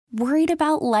Worried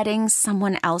about letting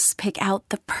someone else pick out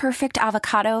the perfect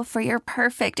avocado for your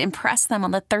perfect impress them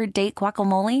on the third date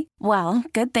guacamole? Well,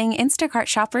 good thing Instacart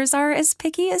shoppers are as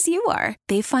picky as you are.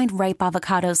 They find ripe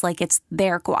avocados like it's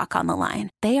their guac on the line.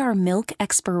 They are milk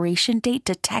expiration date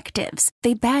detectives.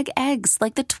 They bag eggs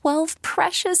like the 12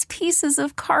 precious pieces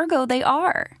of cargo they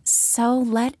are. So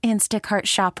let Instacart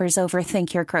shoppers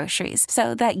overthink your groceries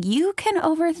so that you can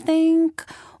overthink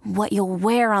what you'll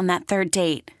wear on that third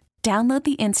date. Download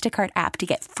the Instacart app to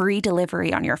get free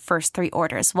delivery on your first 3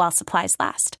 orders while supplies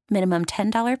last. Minimum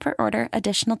 $10 per order.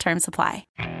 Additional terms apply.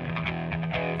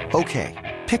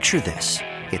 Okay, picture this.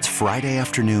 It's Friday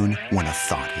afternoon when a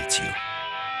thought hits you.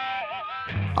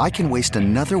 I can waste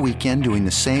another weekend doing the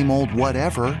same old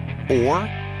whatever, or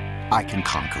I can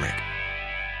conquer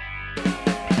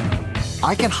it.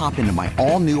 I can hop into my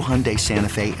all-new Hyundai Santa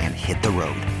Fe and hit the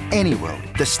road. Any road.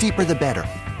 The steeper, the better.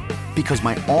 Because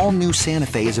my all-new Santa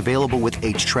Fe is available with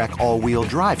H-Track all-wheel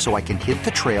drive, so I can hit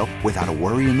the trail without a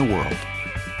worry in the world.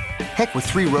 Heck, with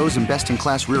 3 rows and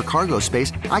best-in-class rear cargo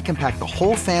space, I can pack the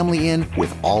whole family in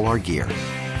with all our gear.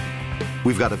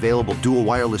 We've got available dual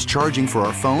wireless charging for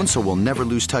our phones, so we'll never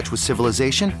lose touch with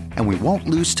civilization, and we won't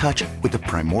lose touch with the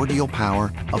primordial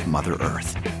power of Mother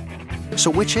Earth.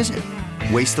 So which is it?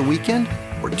 Waste the weekend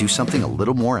or do something a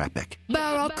little more epic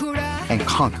and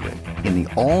conquer it in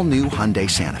the all-new Hyundai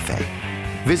Santa Fe.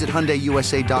 Visit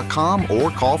HyundaiUSA.com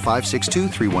or call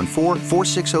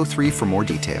 562-314-4603 for more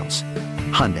details.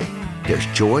 Hyundai, there's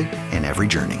joy in every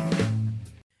journey.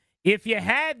 If you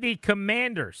had the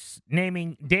Commanders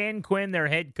naming Dan Quinn their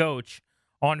head coach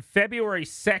on February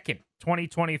 2nd,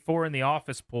 2024 in the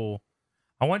office pool,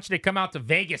 I want you to come out to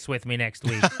Vegas with me next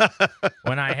week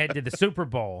when I head to the Super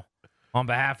Bowl on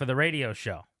behalf of the radio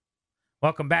show.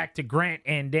 Welcome back to Grant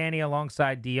and Danny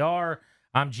alongside DR.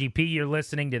 I'm GP. You're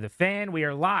listening to The Fan. We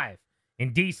are live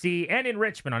in D.C. and in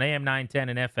Richmond on AM 910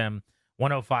 and FM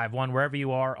 105.1, wherever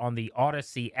you are on the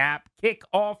Odyssey app. Kick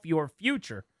off your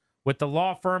future with the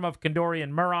law firm of Kandori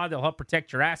and Murad. They'll help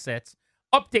protect your assets,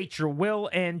 update your will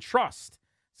and trust.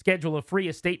 Schedule a free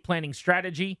estate planning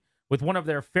strategy with one of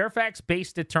their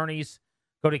Fairfax-based attorneys.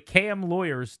 Go to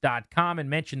kmlawyers.com and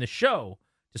mention the show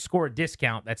to score a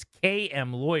discount. That's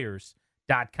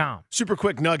kmlawyers.com. Super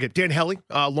quick nugget. Dan Hellie,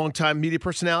 longtime media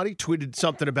personality, tweeted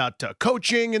something about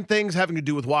coaching and things having to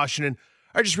do with Washington.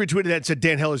 I just retweeted that and said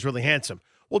Dan Hellie's really handsome.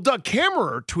 Well, Doug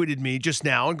Kammerer tweeted me just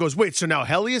now and goes, wait, so now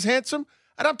Hellie is handsome?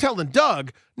 And I'm telling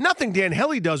Doug, nothing Dan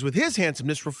Hellie does with his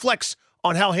handsomeness reflects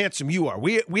on how handsome you are.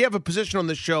 We have a position on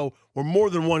this show where more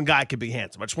than one guy can be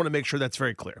handsome. I just want to make sure that's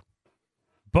very clear.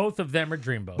 Both of them are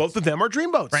dreamboats. Both of them are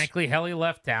dreamboats. Frankly, Hellie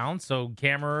left town, so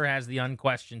Kammerer has the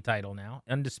unquestioned title now,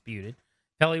 undisputed.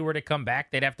 If Hellie were to come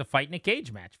back, they'd have to fight in a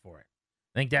cage match for it.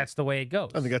 I think that's the way it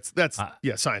goes. I think that's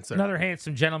science there. Another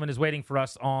handsome gentleman is waiting for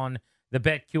us on the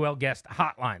BetQL guest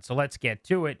hotline, so let's get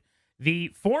to it.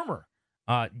 The former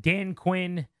Dan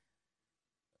Quinn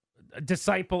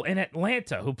disciple in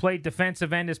Atlanta who played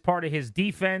defensive end as part of his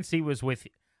defense. He was with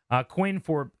Quinn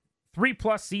for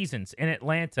 3+ seasons in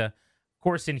Atlanta. Of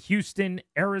course, in Houston,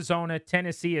 Arizona,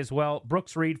 Tennessee as well.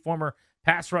 Brooks Reed, former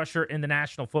pass rusher in the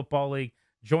National Football League,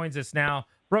 joins us now.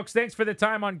 Brooks, thanks for the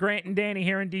time on Grant and Danny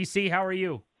here in D.C. How are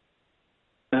you?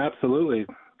 Absolutely.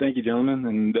 Thank you, gentlemen,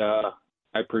 and I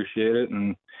appreciate it.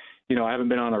 And, you know, I haven't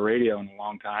been on the radio in a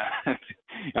long time.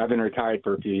 I've been retired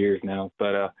for a few years now,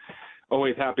 but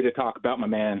always happy to talk about my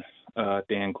man,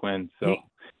 Dan Quinn. So,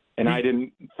 and I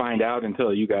didn't find out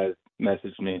until you guys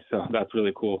messaged me, so that's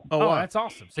really cool. Oh, wow. That's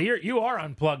awesome. So you are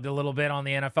unplugged a little bit on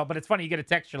the NFL, but it's funny, you get a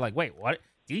text, you're like, wait, what?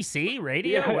 DC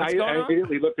radio? Yeah, What's going on? I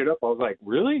immediately looked it up. I was like,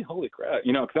 really? Holy crap.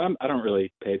 You know, because I don't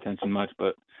really pay attention much,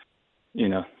 but, you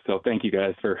know, so thank you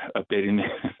guys for updating me.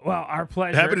 Well, our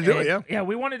pleasure. Happy to do it, yeah. Yeah,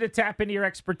 we wanted to tap into your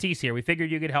expertise here. We figured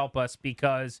you could help us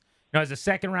because, you know, as a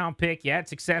second-round pick, you had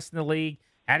success in the league,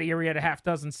 had a year, you had a half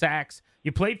dozen sacks.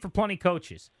 You played for plenty of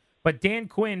coaches. But Dan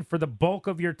Quinn, for the bulk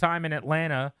of your time in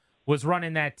Atlanta, was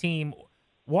running that team.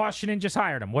 Washington just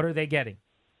hired him. What are they getting?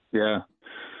 Yeah.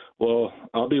 Well,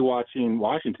 I'll be watching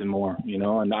Washington more, you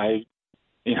know, and I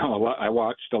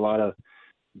watched a lot of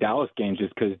Dallas games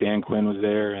just because Dan Quinn was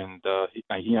there, and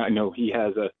I know he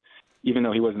has even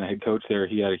though he wasn't a head coach there,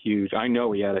 he had a huge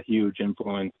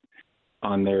influence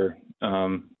on their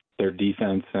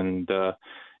defense and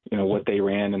you know what they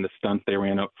ran and the stunts they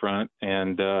ran up front,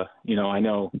 and you know I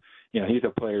know you know he's a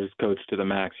player's coach to the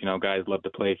max. You know, guys love to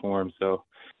play for him, so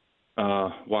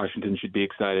Washington should be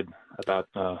excited about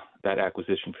that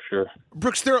acquisition for sure.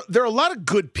 Brooks, there are a lot of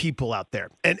good people out there,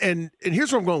 and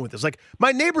here's where I'm going with this. Like,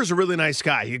 my neighbor's a really nice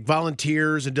guy. He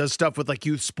volunteers and does stuff with like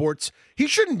youth sports. He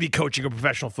shouldn't be coaching a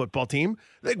professional football team.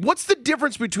 Like, what's the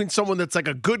difference between someone that's like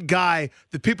a good guy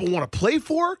that people want to play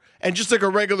for, and just like a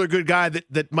regular good guy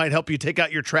that might help you take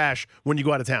out your trash when you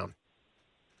go out of town?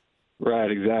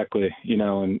 Right, exactly.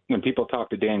 And when people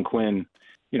talk to Dan Quinn,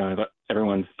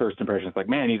 everyone's first impression is like,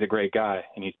 man, he's a great guy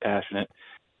and he's passionate.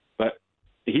 But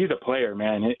he's a player,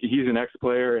 man. He's an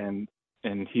ex-player, and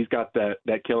he's got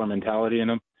that killer mentality in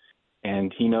him,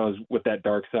 and he knows what that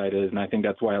dark side is. And I think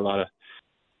that's why a lot of,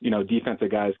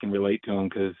 defensive guys can relate to him,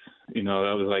 because, that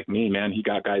was like me, man. He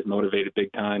got guys motivated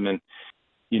big time. And,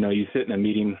 you sit in a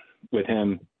meeting with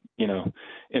him,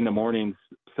 in the mornings,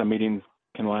 some meetings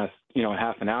can last, a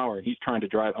half an hour. He's trying to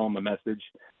drive home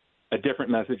a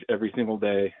different message every single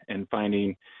day, and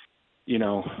finding,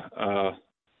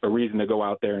 a reason to go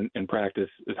out there and practice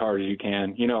as hard as you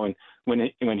can. And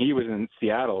when he was in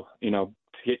Seattle,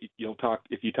 if you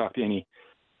talk to any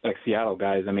like Seattle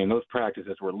guys, I mean, those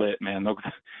practices were lit, man.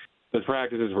 Those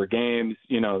practices were games.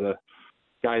 The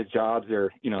guys' jobs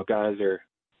are, guys are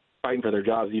fighting for their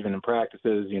jobs even in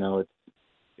practices.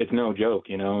 It's no joke,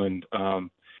 and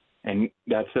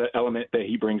that's the element that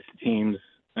he brings to teams,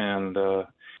 and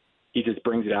he just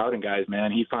brings it out in guys,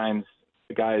 man. He finds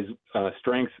the guys'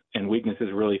 strengths and weaknesses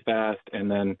really fast, and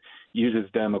then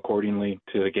uses them accordingly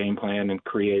to the game plan, and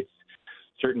creates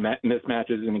certain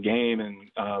mismatches in the game, and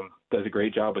does a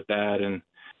great job with that. And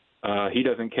he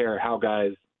doesn't care how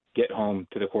guys get home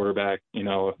to the quarterback. He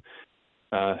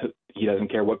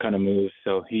doesn't care what kind of moves.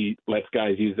 So he lets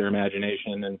guys use their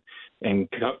imagination and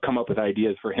come up with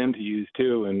ideas for him to use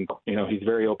too. And, he's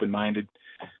very open-minded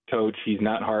coach. He's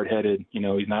not hard-headed.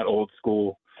 He's not old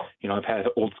school. I've had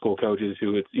old school coaches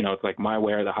who it's like my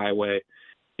way or the highway.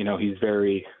 He's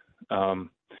very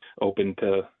open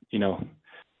to,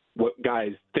 what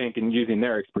guys think, and using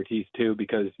their expertise too,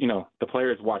 because, the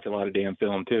players watch a lot of damn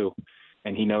film too.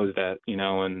 And he knows that,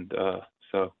 and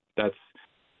so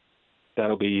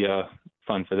that'll be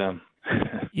fun for them.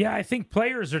 Yeah, I think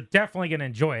players are definitely going to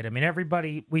enjoy it. I mean,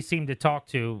 everybody we seem to talk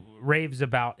to raves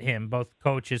about him, both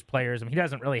coaches, players. I mean, he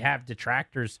doesn't really have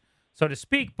detractors, so to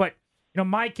speak. But,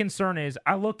 my concern is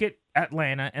I look at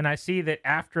Atlanta and I see that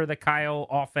after the Kyle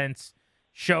offense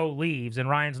show leaves and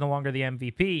Ryan's no longer the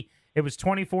MVP, it was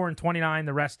 24-29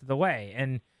 the rest of the way.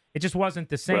 And it just wasn't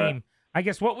the same. Right. I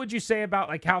guess what would you say about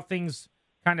like how things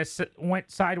kind of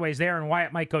went sideways there and why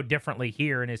it might go differently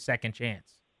here in his second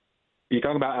chance? You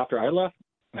talking about after I left?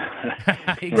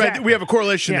 Exactly. Right, we have a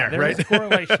correlation there, right? There's a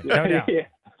correlation, no doubt. Yeah.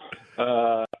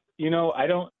 I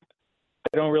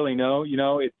don't really know.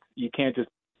 You can't just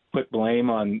put blame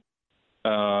on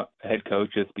head coach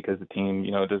just because the team,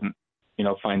 doesn't,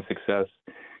 find success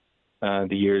the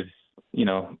years,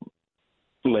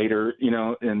 later,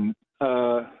 and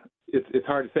it's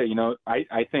hard to say.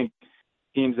 I think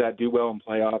teams that do well in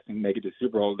playoffs and make it to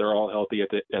Super Bowl, they're all healthy at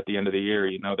the end of the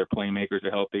year. Their playmakers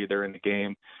are healthy. They're in the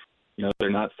game. They're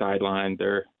not sidelined.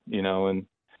 They're, and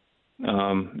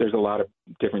there's a lot of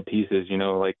different pieces,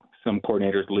 like some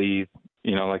coordinators leave,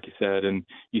 like you said, and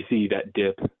you see that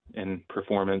dip in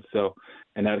performance. So,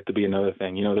 and that could be another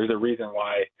thing. There's a reason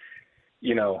why,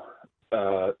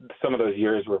 some of those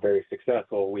years were very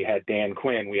successful. We had Dan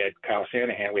Quinn, we had Kyle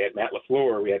Shanahan, we had Matt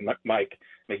LaFleur, we had Mike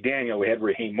McDaniel, we had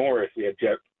Raheem Morris, we had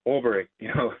Jeff Ulbrich. We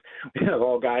have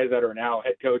all guys that are now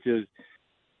head coaches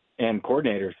and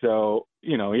coordinators. So,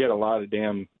 he had a lot of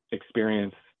damn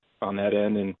experience on that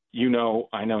end. And,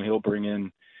 I know he'll bring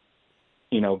in,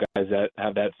 guys that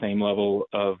have that same level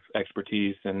of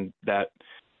expertise and that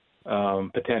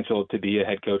potential to be a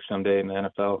head coach someday in the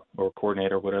NFL or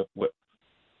coordinator,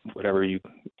 whatever you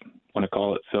want to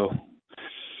call it. So,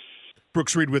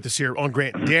 Brooks Reed with us here on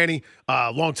Grant and Danny,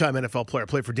 longtime NFL player,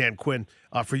 played for Dan Quinn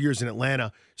for years in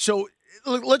Atlanta. So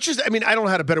let's just, I don't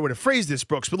know how to better way to phrase this,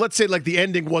 Brooks, but let's say like the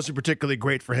ending wasn't particularly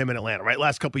great for him in Atlanta, right?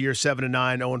 Last couple of years, 7-9,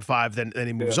 0-5, then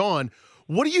he moves on.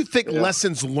 What do you think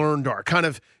lessons learned are? Kind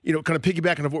of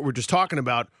piggybacking of what we're just talking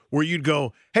about, where you'd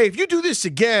go, hey, if you do this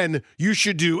again, you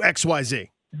should do X, Y, Z.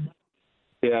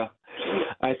 Yeah.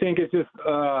 I think it's just,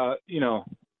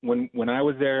 when I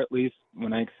was there, at least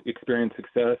when I experienced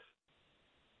success,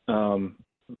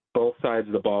 both sides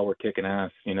of the ball were kicking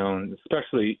ass, and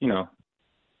especially,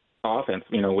 offense,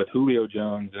 with Julio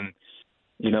Jones and,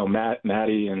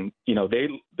 Matty and,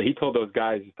 he told those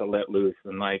guys to let loose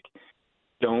and like,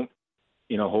 don't,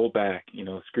 hold back,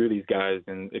 screw these guys.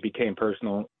 And it became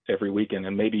personal every weekend.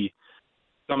 And maybe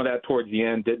some of that towards the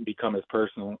end didn't become as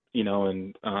personal,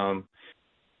 and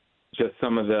just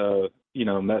some of the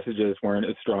messages weren't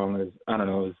as strong as, I don't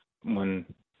know, as when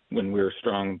we were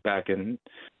strong back in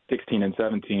 16 and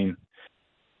 17.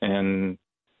 And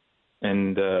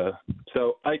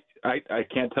so I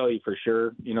can't tell you for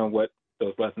sure, what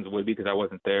those lessons would be because I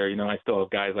wasn't there. I still have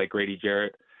guys like Grady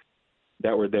Jarrett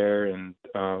that were there, and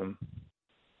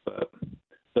but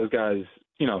those guys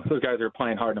are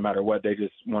playing hard no matter what. They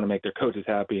just want to make their coaches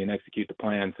happy and execute the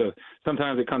plan. So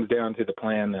sometimes it comes down to the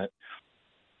plan that,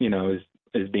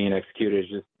 is being executed. It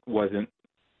just wasn't,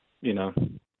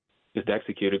 just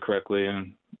executed correctly.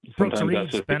 And Brooks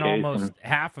Reed spent almost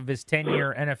half of his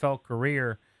 10-year NFL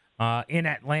career in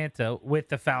Atlanta with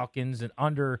the Falcons and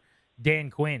under Dan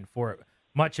Quinn for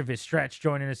much of his stretch,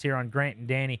 joining us here on Grant and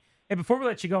Danny. Hey, before we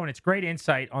let you go, and it's great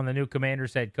insight on the new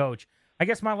Commanders head coach, I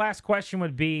guess my last question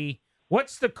would be,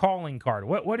 what's the calling card?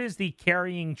 What is the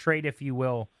carrying trait, if you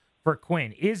will, for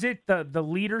Quinn? Is it the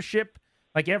leadership,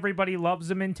 like everybody loves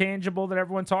him intangible that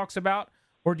everyone talks about?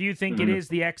 Or do you think it is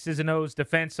the X's and O's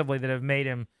defensively that have made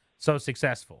him so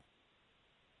successful?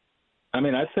 I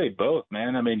mean, I'd say both,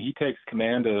 man. I mean, he takes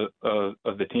command of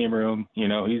the team room.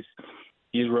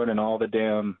 He's running all the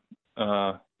damn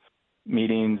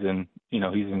meetings, and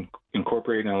he's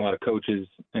incorporating a lot of coaches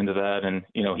into that, and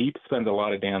he spends a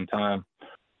lot of damn time,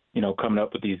 coming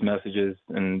up with these messages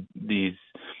and these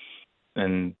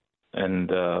and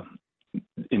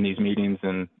in these meetings,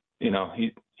 and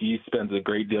he spends a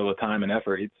great deal of time and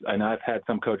effort. And I've had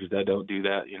some coaches that don't do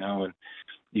that, and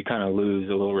you kind of lose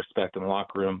a little respect in the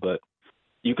locker room, but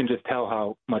you can just tell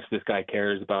how much this guy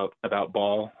cares about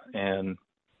ball, and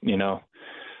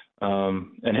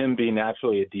and him being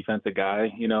naturally a defensive guy,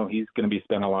 he's going to be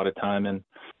spending a lot of time in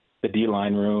the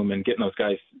D-line room and getting those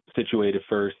guys situated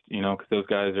first, because those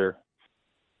guys are,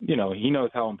 he knows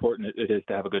how important it is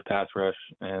to have a good pass rush.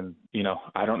 And,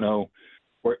 I don't know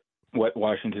what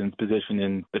Washington's position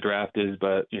in the draft is,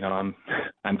 but,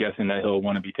 I'm guessing that he'll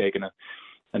want to be taking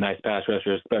a nice pass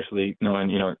rusher, especially knowing,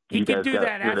 he can do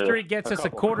that after he gets us a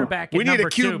quarterback. We need a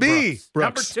QB,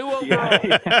 Brooks. Number 2 overall.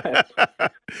 Yeah.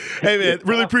 Hey, man,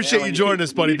 really appreciate you joining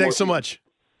us, buddy. Thanks so much.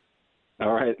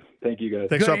 All right. Thank you, guys.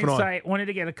 Thanks for Good hopping insight. Wanted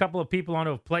to get a couple of people on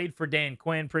who have played for Dan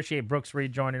Quinn. Appreciate Brooks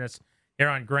Reed joining us here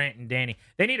on Grant and Danny.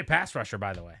 They need a pass rusher,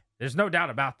 by the way. There's no doubt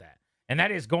about that. And that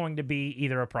is going to be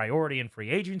either a priority in free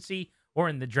agency or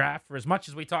in the draft. For as much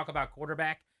as we talk about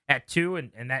quarterback at 2,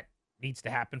 and that needs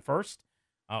to happen first,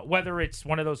 whether it's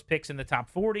one of those picks in the top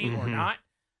 40 or not,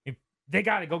 they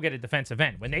got to go get a defensive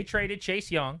end. When they traded Chase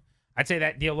Young, I'd say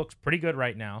that deal looks pretty good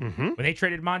right now. When they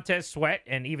traded Montez Sweat,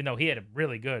 and even though he had a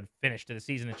really good finish to the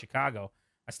season in Chicago,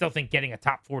 I still think getting a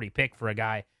top 40 pick for a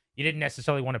guy you didn't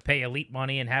necessarily want to pay elite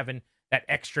money, and having that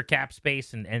extra cap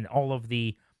space and all of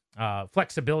the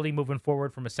flexibility moving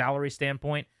forward from a salary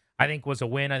standpoint, I think was a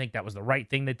win. I think that was the right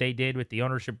thing that they did with the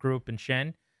ownership group and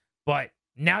Shen. But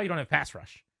now you don't have pass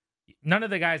rush. None of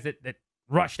the guys that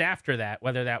rushed after that,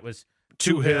 whether that was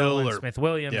Tuhill or Smith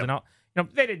Williams and all,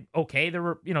 they did okay. There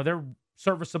were, they're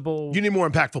serviceable. You need more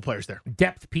impactful players there.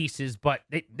 Depth pieces, but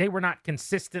they were not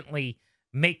consistently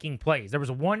making plays. There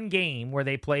was one game where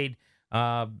they played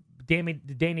Danny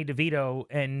DeVito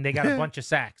and they got a bunch of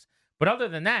sacks. But other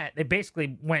than that, they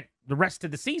basically went the rest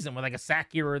of the season with like a sack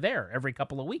here or there every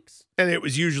couple of weeks. And it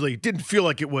was usually, didn't feel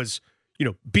like it was,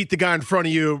 beat the guy in front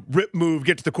of you, rip move,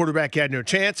 get to the quarterback, you had no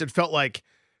chance. It felt like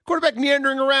quarterback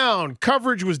meandering around.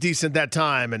 Coverage was decent that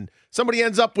time, and somebody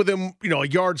ends up with him, a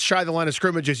yard shy of the line of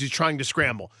scrimmage as he's trying to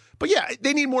scramble. But yeah,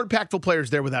 they need more impactful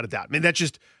players there without a doubt. I mean, they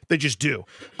just do.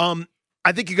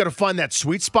 I think you got to find that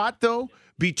sweet spot though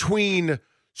between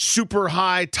super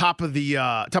high top of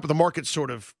the market sort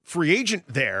of free agent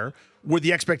there, where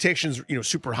the expectations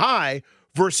super high,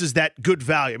 versus that good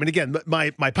value. I mean, again,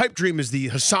 my pipe dream is the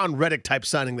Hassan Reddick type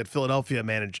signing that Philadelphia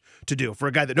managed to do for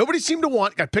a guy that nobody seemed to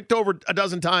want, got picked over a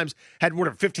dozen times, had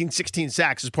 15, 16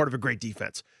 sacks as part of a great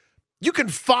defense. You can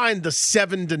find the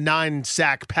 7 to 9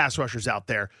 sack pass rushers out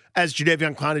there, as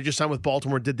Jadeveon Clowney just signed with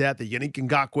Baltimore did that. The Yannick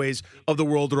Ngakwe's of the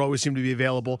world that always seem to be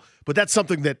available. But that's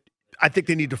something that I think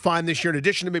they need to find this year. In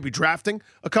addition to maybe drafting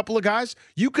a couple of guys,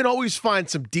 you can always find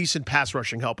some decent pass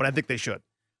rushing help, and I think they should.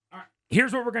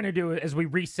 Here's what we're going to do as we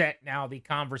reset now the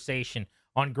conversation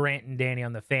on Grant and Danny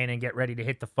on the Fan and get ready to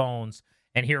hit the phones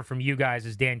and hear from you guys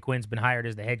as Dan Quinn's been hired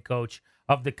as the head coach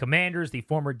of the Commanders, the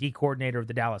former D coordinator of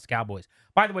the Dallas Cowboys.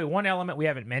 By the way, one element we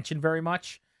haven't mentioned very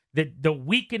much, the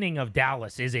weakening of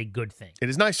Dallas is a good thing. It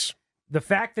is nice. The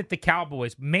fact that the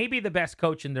Cowboys, maybe the best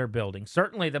coach in their building,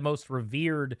 certainly the most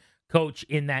revered coach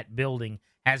in that building,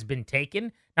 has been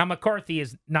taken. Now, McCarthy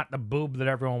is not the boob that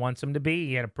everyone wants him to be.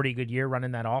 He had a pretty good year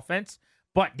running that offense.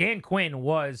 But Dan Quinn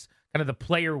was kind of the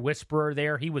player whisperer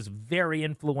there. He was very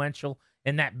influential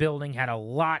in that building, had a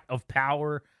lot of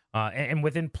power. And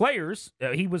within players,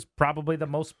 he was probably the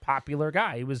most popular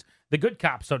guy. He was the good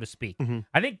cop, so to speak.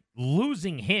 I think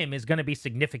losing him is going to be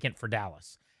significant for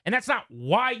Dallas. And that's not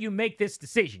why you make this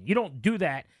decision. You don't do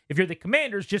that if you're the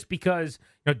Commanders just because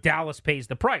Dallas pays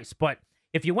the price. But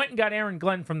if you went and got Aaron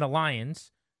Glenn from the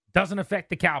Lions, doesn't affect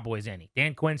the Cowboys any.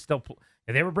 Dan Quinn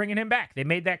they were bringing him back. They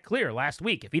made that clear last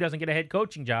week. If he doesn't get a head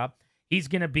coaching job, he's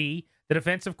going to be the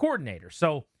defensive coordinator.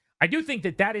 So I do think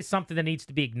that is something that needs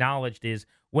to be acknowledged, is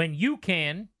when you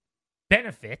can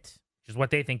benefit, which is what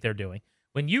they think they're doing,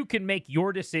 when you can make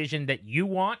your decision that you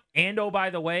want, and oh, by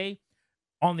the way,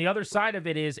 on the other side of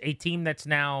it is a team that's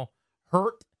now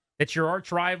hurt, that's your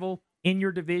arch rival in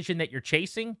your division that you're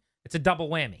chasing, it's a double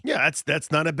whammy. Yeah,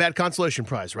 that's not a bad consolation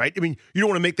prize, right? I mean, you don't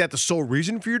want to make that the sole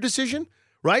reason for your decision,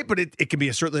 right? But it can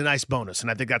be certainly a nice bonus,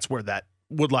 and I think that's where that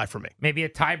would lie for me. Maybe a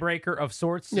tiebreaker of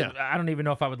sorts. Yeah. I don't even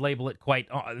know if I would label it quite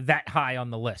that high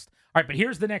on the list. All right, but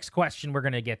here's the next question we're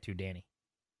going to get to, Danny.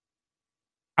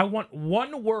 I want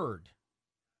one word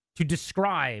to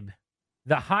describe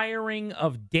the hiring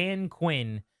of Dan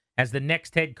Quinn as the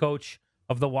next head coach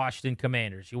of the Washington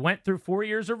Commanders. You went through 4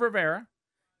 years of Rivera.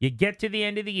 You get to the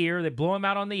end of the year. They blow him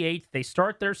out on the 8th. They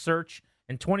start their search,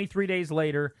 and 23 days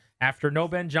later, after no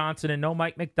Ben Johnson and no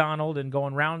Mike McDonald and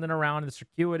going round and around in the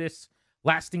circuitous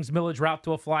Lastings Millage route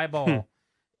to a fly ball,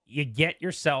 you get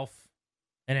yourself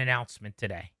an announcement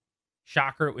today.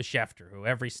 Shocker, it was Schefter, who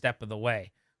every step of the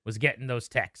way was getting those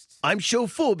texts. I'm so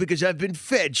full because I've been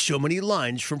fed so many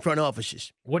lines from front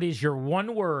offices. What is your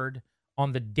one word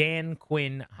on the Dan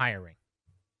Quinn hiring?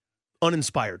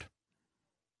 Uninspired.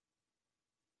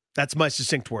 That's my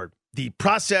succinct word. The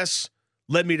process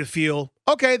led me to feel,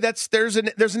 okay, there's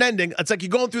an ending. It's like you're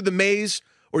going through the maze,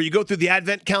 or you go through the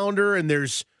advent calendar and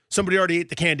there's somebody already ate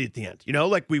the candy at the end.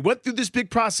 Like we went through this big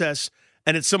process,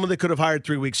 and it's someone they could have hired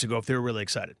 3 weeks ago if they were really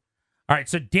excited. All right,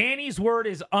 so Danny's word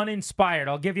is uninspired.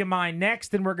 I'll give you mine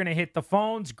next, and we're going to hit the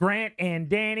phones. Grant and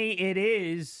Danny, it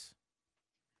is,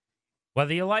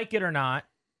 whether you like it or not,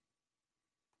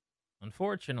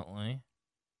 unfortunately,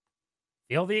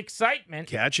 feel the excitement.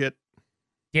 Catch it.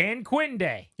 Dan Quinn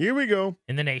Day. Here we go.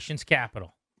 In the nation's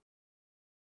capital.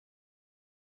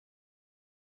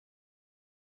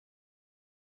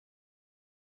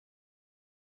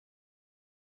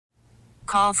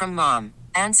 Call from mom.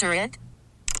 Answer it.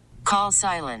 Call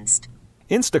silenced.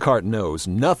 Instacart knows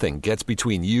nothing gets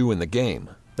between you and the game.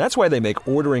 That's why they make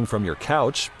ordering from your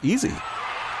couch easy.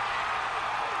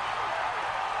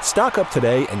 Stock up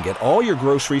today and get all your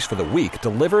groceries for the week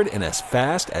delivered in as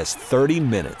fast as 30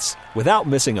 minutes without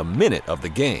missing a minute of the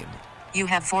game. You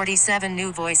have 47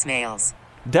 new voicemails.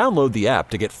 Download the app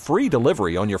to get free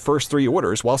delivery on your first 3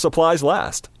 orders while supplies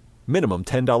last. Minimum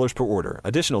 $10 per order.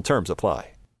 Additional terms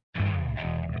apply.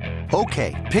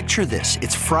 Okay, picture this.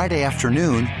 It's Friday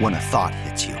afternoon when a thought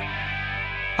hits you.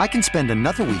 I can spend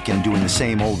another weekend doing the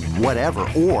same old whatever,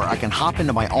 or I can hop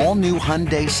into my all-new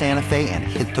Hyundai Santa Fe and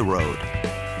hit the road.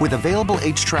 With available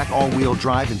H-Track all-wheel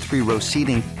drive and 3-row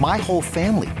seating, my whole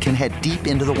family can head deep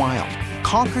into the wild.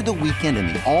 Conquer the weekend in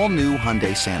the all-new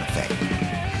Hyundai Santa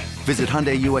Fe. Visit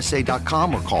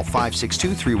HyundaiUSA.com or call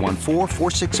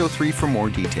 562-314-4603 for more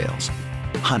details.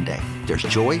 Hyundai, there's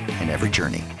joy in every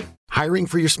journey. Hiring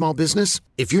for your small business?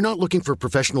 If you're not looking for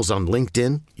professionals on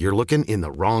LinkedIn, you're looking in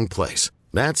the wrong place.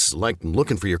 That's like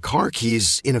looking for your car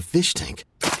keys in a fish tank.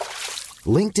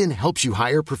 LinkedIn helps you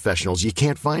hire professionals you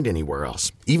can't find anywhere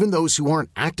else, even those who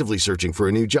aren't actively searching for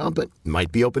a new job but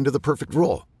might be open to the perfect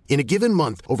role. In a given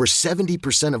month, over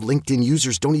 70% of LinkedIn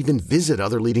users don't even visit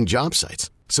other leading job sites.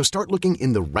 So start looking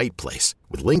in the right place.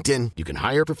 With LinkedIn, you can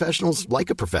hire professionals like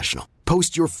a professional.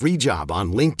 Post your free job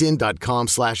on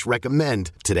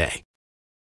linkedin.com/recommend today.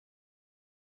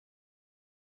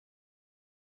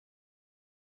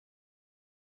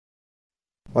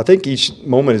 I think each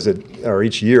moment or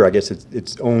each year, I guess, it's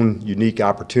its own unique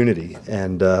opportunity.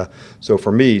 And so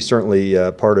for me, certainly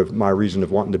part of my reason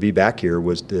of wanting to be back here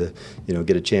was to,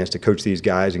 get a chance to coach these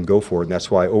guys and go for it. And that's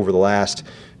why over the last,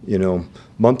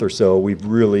 month or so, we've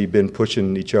really been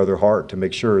pushing each other hard to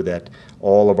make sure that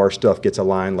all of our stuff gets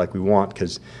aligned like we want.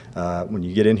 Because when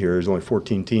you get in here, there's only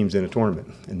 14 teams in a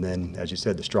tournament. And then, as you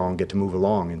said, the strong get to move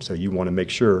along. And so you want to make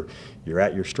sure you're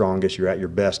at your strongest, you're at your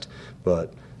best.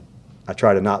 But I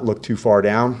try to not look too far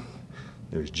down.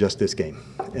 There's just this game.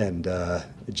 And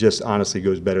it just honestly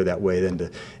goes better that way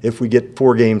than if we get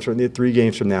 3 games from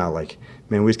now,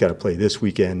 man, we just got to play this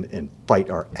weekend and fight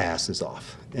our asses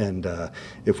off. And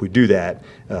if we do that,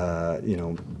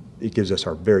 it gives us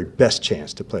our very best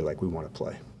chance to play like we want to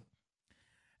play.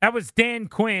 That was Dan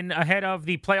Quinn ahead of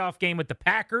the playoff game with the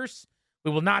Packers. We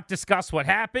will not discuss what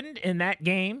happened in that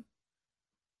game.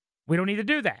 We don't need to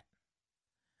do that.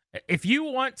 If you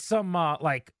want some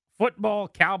like football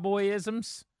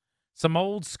cowboyisms, some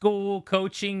old school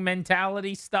coaching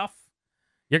mentality stuff,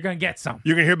 you're going to get some.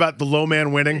 You're going to hear about the low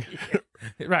man winning.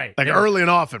 Right. Like early and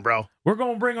often, bro. We're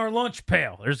going to bring our lunch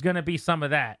pail. There's going to be some of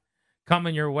that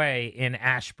coming your way in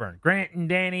Ashburn. Grant and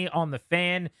Danny on the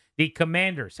Fan. The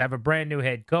Commanders have a brand new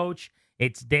head coach.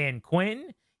 It's Dan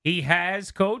Quinn. He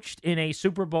has coached in a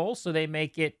Super Bowl, so they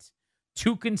make it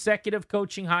 2 consecutive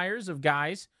coaching hires of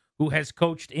guys who has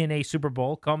coached in a Super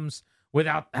Bowl. Comes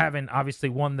without having obviously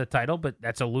won the title, but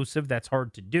that's elusive. That's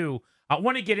hard to do. I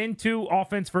want to get into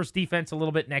offense versus defense a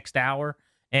little bit next hour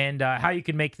and how you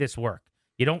can make this work.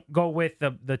 You don't go with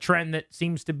the trend that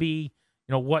seems to be,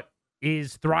 what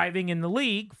is thriving in the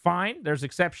league. Fine. There's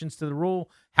exceptions to the rule.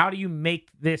 How do you make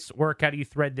this work? How do you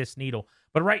thread this needle?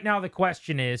 But right now the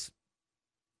question is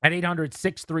at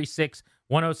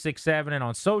 800-636-1067 and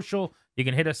on social, you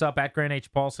can hit us up at Grant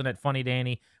H. Paulson at Funny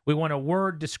Danny. We want a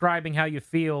word describing how you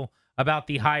feel about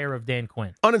the hire of Dan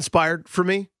Quinn. Uninspired for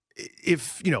me.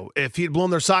 If he had blown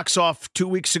their socks off 2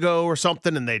 weeks ago or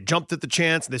something and they jumped at the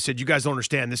chance and they said, you guys don't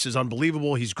understand, this is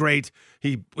unbelievable, he's great,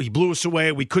 he blew us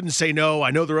away, we couldn't say no,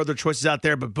 I know there are other choices out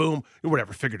there, but boom,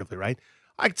 whatever, figuratively, right?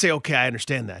 I could say, okay, I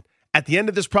understand that. At the end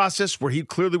of this process, where he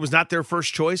clearly was not their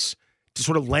first choice, to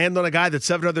sort of land on a guy that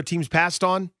 7 other teams passed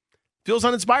on, feels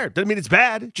uninspired. Doesn't mean it's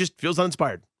bad, it just feels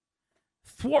uninspired.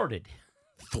 Thwarted.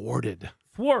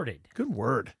 Good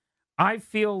word. I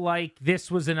feel like this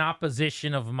was an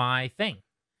opposition of my thing.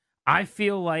 I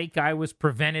feel like I was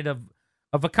prevented of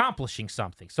accomplishing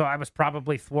something. So I was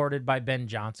probably thwarted by Ben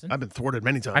Johnson. I've been thwarted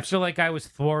many times. I feel like I was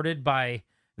thwarted by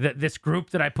this group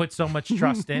that I put so much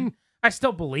trust in. I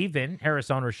still believe in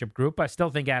Harris Ownership Group. I still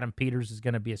think Adam Peters is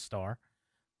going to be a star.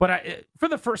 But for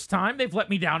the first time, they've let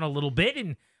me down a little bit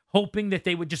in hoping that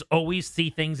they would just always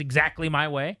see things exactly my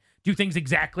way, do things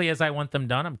exactly as I want them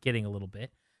done. I'm kidding a little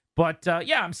bit. But,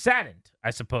 I'm saddened, I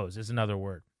suppose, is another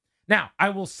word. Now, I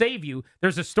will save you.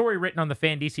 There's a story written on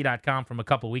thefandc.com from a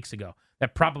couple weeks ago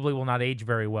that probably will not age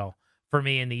very well for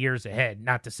me in the years ahead.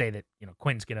 Not to say that,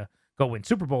 Quinn's going to go win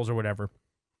Super Bowls or whatever,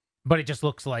 but it just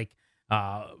looks like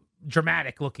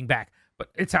dramatic looking back. But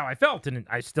it's how I felt, and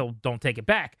I still don't take it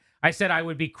back. I said I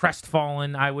would be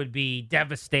crestfallen. I would be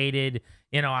devastated.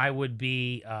 I would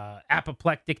be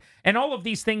apoplectic. And all of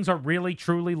these things are really,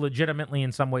 truly, legitimately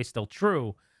in some way still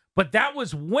true. But that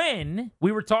was when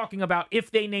we were talking about if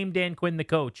they named Dan Quinn the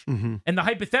coach. Mm-hmm. And the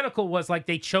hypothetical was like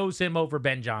they chose him over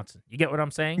Ben Johnson. You get what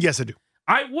I'm saying? Yes, I do.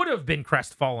 I would have been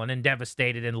crestfallen and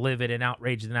devastated and livid and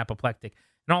outraged and apoplectic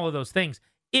and all of those things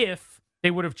if they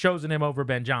would have chosen him over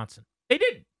Ben Johnson. They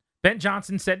didn't. Ben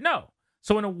Johnson said no.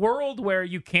 So in a world where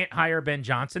you can't hire Ben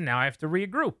Johnson, now I have to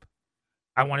regroup.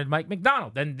 I wanted Mike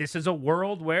McDonald. Then this is a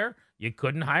world where you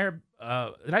couldn't hire.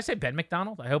 Did I say Ben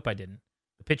McDonald? I hope I didn't.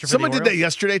 Someone did that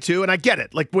yesterday, too, and I get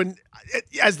it. Like,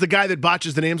 as the guy that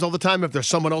botches the names all the time, if there's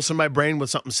someone else in my brain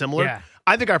with something similar,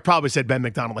 I think I probably said Ben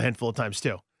McDonald a handful of times,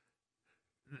 too.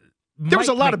 There was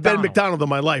a lot of Ben McDonald in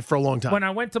my life for a long time. When I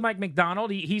went to Mike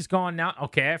McDonald, he's gone now.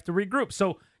 Okay, I have to regroup.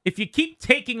 So if you keep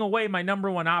taking away my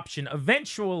number one option,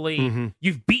 eventually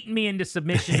you've beaten me into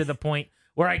submission to the point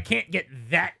where I can't get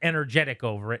that energetic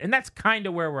over it. And that's kind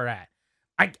of where we're at.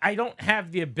 I don't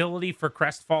have the ability for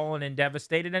crestfallen and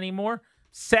devastated anymore.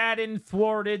 Saddened,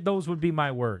 thwarted, those would be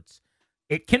my words.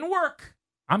 It can work.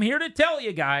 I'm here to tell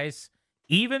you guys,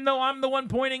 even though I'm the one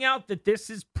pointing out that this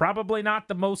is probably not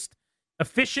the most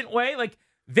efficient way, like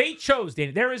they chose,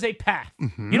 Danny. There is a path.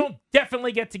 You don't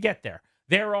definitely get there.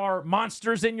 There are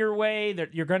monsters in your way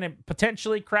that you're going to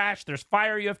potentially crash. There's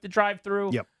fire you have to drive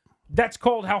through. Yep. That's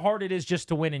called how hard it is just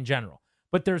to win in general.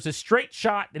 But there's a straight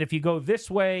shot that if you go this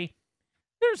way,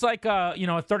 there's like a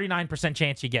 39%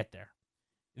 chance you get there.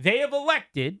 They have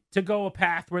elected to go a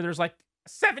path where there's like a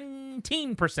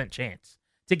 17% chance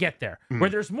to get there, where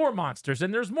there's more monsters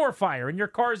and there's more fire and your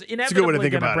car's inevitably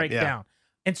going to break down.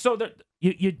 And so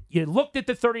you looked at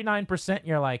the 39% and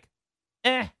you're like,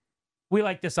 we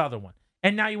like this other one.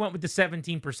 And now you went with the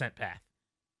 17% path.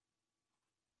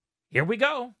 Here we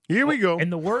go. In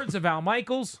the words of Al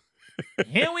Michaels,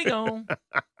 here we go.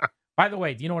 By the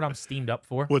way, do you know what I'm steamed up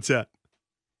for? What's that?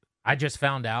 I just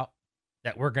found out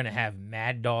that we're going to have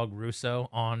Mad Dog Russo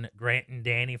on Grant and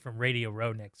Danny from Radio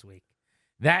Row next week.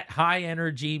 That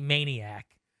high-energy maniac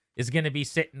is going to be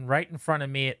sitting right in front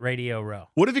of me at Radio Row.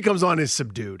 What if he comes on as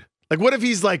subdued? Like, what if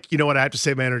he's like, you know what, I have to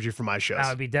save my energy for my shows? That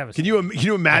would be devastating. Can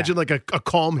you imagine like a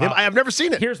calm him? I have never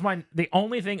seen it. Here's my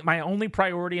only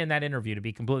priority in that interview, to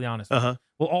be completely honest.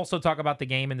 We'll also talk about the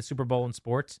game and the Super Bowl and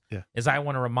sports. Yeah. Is I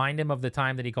want to remind him of the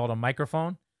time that he called a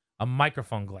microphone A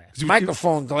microphone glass.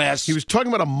 Microphone glass. He was talking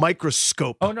about a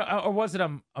microscope. Oh, no, or was it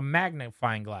a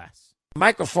magnifying glass?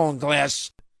 Microphone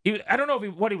glass. I don't know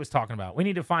what he was talking about. We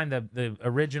need to find the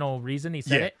original reason he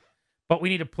said it, but we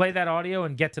need to play that audio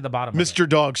and get to the bottom of it. Mr.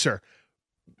 Dog, sir.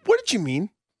 What did you mean?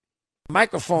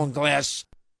 Microphone glass.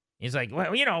 He's like,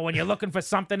 well, when you're looking for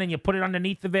something and you put it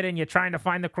underneath of it and you're trying to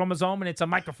find the chromosome and it's a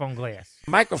microphone glass.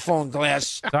 Microphone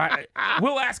glass. So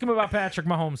we'll ask him about Patrick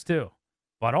Mahomes too,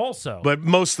 but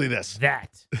mostly this. That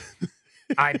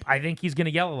I think he's going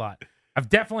to yell a lot. I've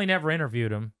definitely never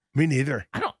interviewed him. Me neither.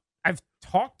 I've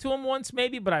talked to him once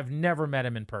maybe, but I've never met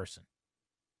him in person.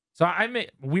 So I'm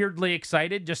weirdly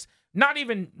excited, just not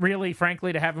even really,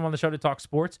 frankly, to have him on the show to talk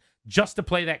sports, just to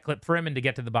play that clip for him and to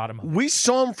get to the bottom of it. We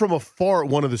saw him from afar at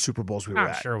one of the Super Bowls we were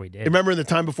at. I'm sure we did. Remember in the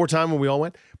time before time when we all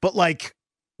went? But,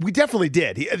 we definitely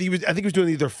did. I think he was doing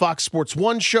either Fox Sports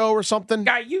 1 show or something.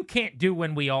 Guy, you can't do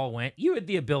when we all went. You had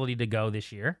the ability to go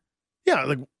this year.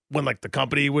 Yeah, when the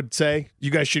company would say,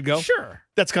 you guys should go? Sure.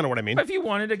 That's kind of what I mean. If you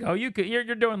wanted to go, you could.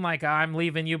 You're doing I'm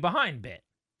leaving you behind bit.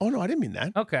 Oh, no, I didn't mean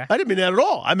that. Okay. I didn't mean that at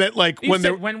all. I meant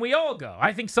when we all go.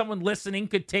 I think someone listening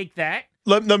could take that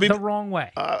the wrong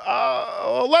way.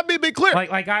 Let me be clear.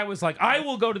 Like I was like, I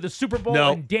will go to the Super Bowl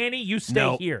and Danny, you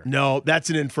stay here. No, that's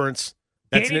an inference.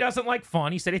 Danny doesn't like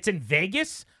fun. He said, it's in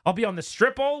Vegas. I'll be on the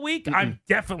strip all week. Mm-mm. I'm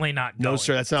definitely not going. No,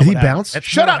 sir, that's not what happened. Did he bounce?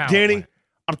 Shut up, Danny.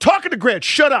 I'm talking to Grant.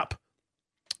 Shut up.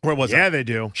 Where was it? Yeah, they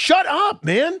do. Shut up,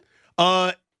 man.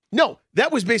 No,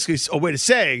 that was basically a way to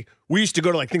say we used to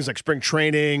go to things like spring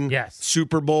training,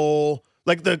 Super Bowl.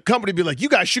 The company would be like, you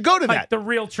guys should go to that. The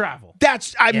real travel.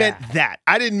 I meant that.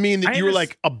 I didn't mean that you were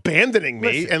abandoning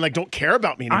me and don't care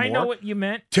about me anymore. I know what you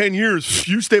meant. 10 years,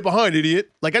 you stay behind,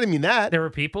 idiot. I didn't mean that. There were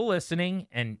people listening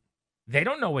and they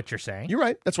don't know what you're saying. You're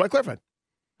right. That's why I clarified.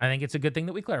 I think it's a good thing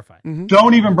that we clarified. Mm-hmm.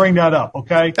 Don't even bring that up,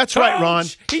 okay? That's right, Ron.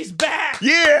 He's back.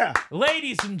 Yeah.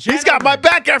 Ladies and gentlemen. He's got my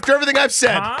back after everything I've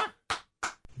said.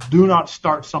 Do not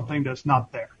start something that's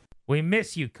not there. We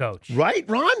miss you, Coach. Right,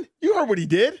 Ron? You heard what he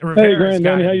did. Hey,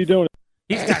 Granddaddy, how you doing?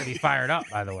 He's got to be fired up,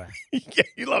 by the way. Yeah,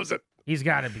 he loves it. He's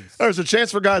got to be. There's a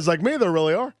chance for guys like me. There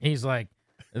really are. He's like,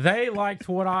 they liked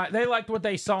what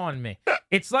they saw in me.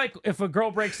 It's like if a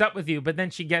girl breaks up with you, but then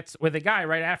she gets with a guy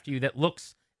right after you that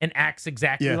looks and acts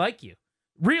exactly like you.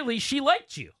 Really, she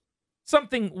liked you.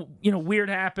 Something weird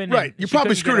happened. Right. You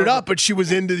probably screwed it up, but she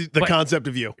was into the concept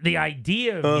of you. The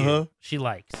idea of you, she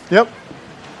likes. Yep.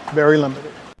 Very limited.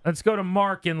 Let's go to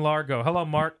Mark in Largo. Hello,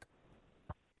 Mark.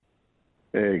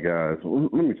 Hey, guys.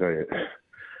 Let me tell you.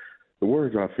 The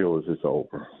words I feel is it's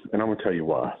over, and I'm going to tell you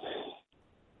why.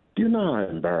 Do you know how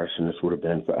embarrassing this would have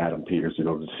been for Adam Peters to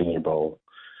go to the Senior Bowl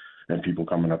and people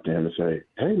coming up to him and say,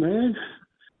 hey, man,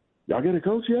 y'all get a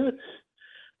coach yet?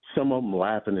 Some of them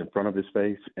laughing in front of his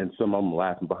face and some of them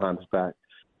laughing behind his back.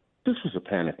 This was a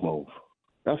panic move.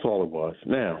 That's all it was.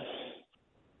 Now,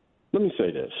 let me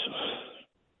say this.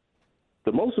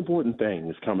 The most important thing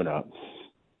is coming up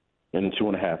in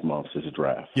 2.5 months is a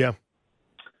draft. Yeah.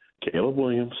 Caleb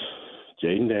Williams,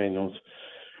 Jaden Daniels,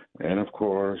 and, of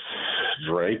course,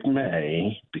 Drake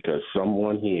May, because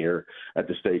someone here at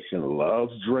the station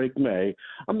loves Drake May.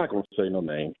 I'm not going to say no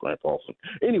name, Grant Paulson.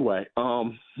 Anyway,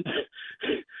 and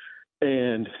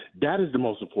that is the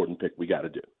most important pick we got to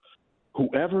do.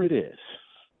 Whoever it is,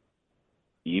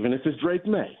 even if it's Drake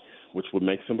May, which would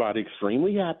make somebody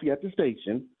extremely happy at the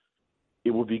station, it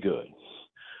would be good.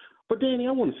 But, Danny,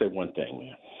 I want to say one thing,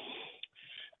 man.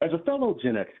 As a fellow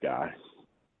Gen X guy,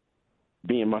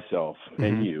 being myself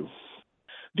and you,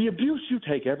 the abuse you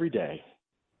take every day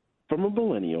from a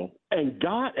millennial, and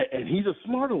he's a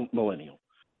smart millennial,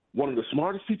 one of the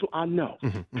smartest people I know,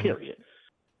 period.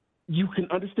 You can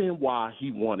understand why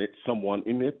he wanted someone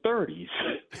in their 30s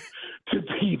to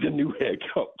be the new head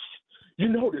coach. You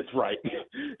know this, right?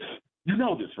 You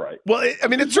know this, right? Well,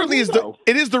 it certainly is.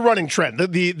 It is the running trend.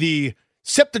 The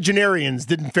septuagenarians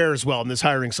didn't fare as well in this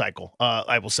hiring cycle,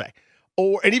 I will say.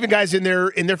 And even guys in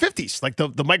their 50s, like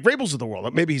the Mike Vrabels of the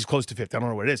world. Maybe he's close to 50. I don't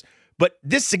know what it is. But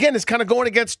this, again, is kind of going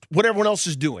against what everyone else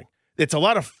is doing. It's a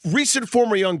lot of recent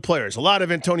former young players, a lot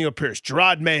of Antonio Pierce,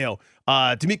 Gerard Mayo,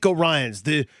 D'Amico Ryans.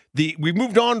 We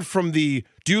moved on from do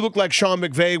you look like Sean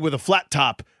McVay with a flat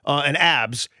top and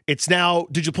abs? It's now,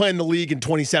 did you play in the league in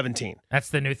 2017? That's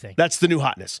the new thing. That's the new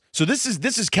hotness. So this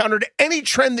is counter to any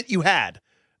trend that you had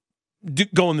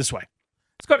going this way.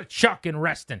 Let's go to Chuck in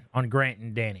Reston on Grant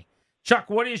and Danny.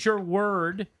 Chuck, what is your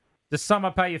word to sum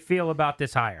up how you feel about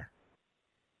this hire?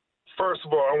 First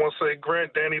of all, I want to say,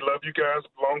 Grant, Danny, love you guys,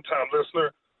 long-time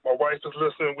listener. My wife is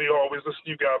listening. We always listen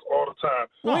to you guys all the time.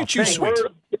 Why ain't you sweet?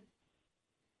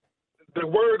 The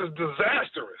word is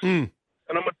disastrous. And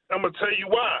I'm going to tell you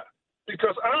why.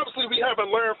 because obviously we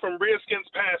haven't learned from Redskins'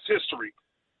 past history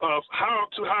of how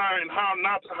to hire and how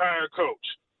not to hire a coach.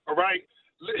 All right?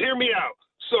 Hear me out.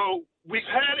 So we've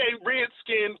had a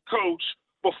Redskin coach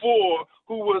before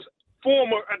who was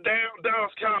former a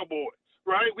Dallas Cowboy,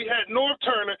 right? We had North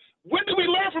Turner. What did we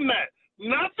learn from that?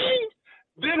 Nothing.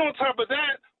 Then on top of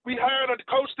that, we hired a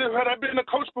coach that had been a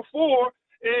coach before,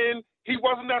 and he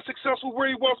wasn't that successful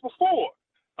where he was before.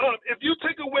 If you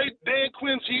take away Dan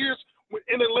Quinn's years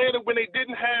in Atlanta when they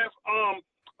didn't have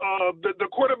the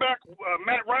quarterback,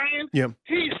 Matt Ryan,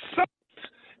 he sucked.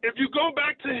 If you go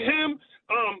back to him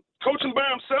coaching by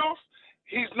himself,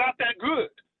 he's not that good.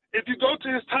 If you go to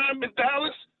his time in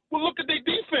Dallas, well, look at their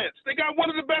defense. They got one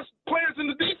of the best players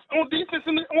on defense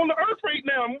on the earth right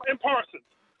now in Parsons.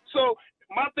 So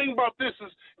my thing about this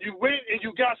is you went and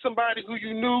you got somebody who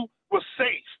you knew was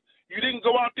safe. You didn't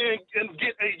go out there and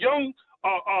get a young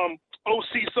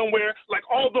OC somewhere like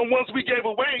all the ones we gave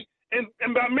away. And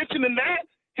by mentioning that,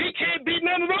 he can't beat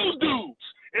none of those dudes.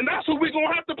 And that's who we're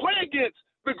going to have to play against.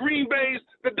 The Green Bays,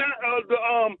 whoever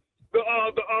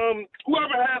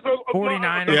has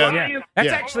 49ers.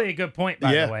 That's actually a good point,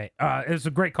 by the way. It was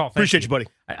a great call. Appreciate you, buddy.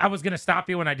 I was going to stop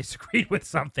you when I disagreed with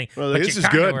something. Well, but this you is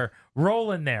good. Were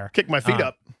rolling there. Kick my feet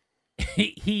up.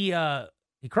 He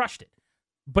crushed it.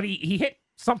 But he hit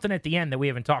something at the end that we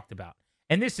haven't talked about.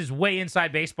 And this is way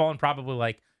inside baseball and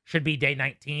probably should be day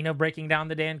 19 of breaking down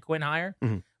the Dan Quinn hire.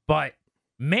 Mm-hmm. But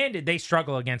man, did they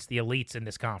struggle against the elites in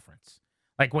this conference.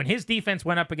 Like when his defense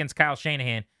went up against Kyle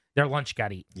Shanahan, their lunch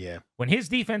got eaten. Yeah. When his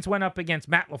defense went up against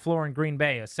Matt LaFleur in Green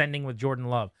Bay, ascending with Jordan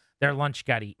Love, their lunch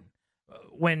got eaten.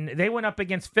 When they went up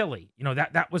against Philly,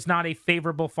 that was not a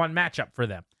favorable, fun matchup for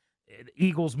them. The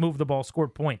Eagles moved the ball,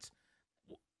 scored points.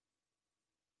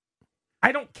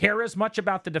 I don't care as much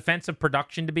about the defensive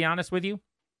production, to be honest with you.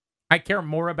 I care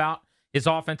more about his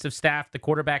offensive staff, the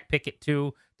quarterback pick at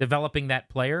 2, developing that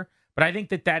player. But I think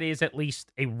that is at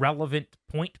least a relevant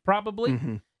point,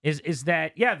 probably, is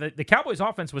that, the Cowboys'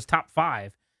 offense was top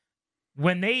 5.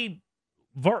 When they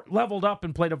leveled up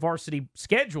and played a varsity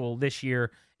schedule this year,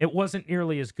 it wasn't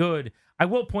nearly as good. I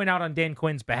will point out on Dan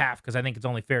Quinn's behalf, because I think it's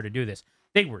only fair to do this,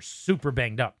 they were super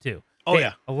banged up, too.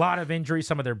 A lot of injuries.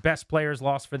 Some of their best players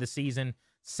lost for the season.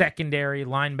 Secondary,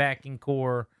 linebacking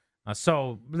core.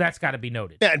 So that's got to be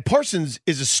noted. Yeah, and Parsons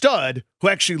is a stud who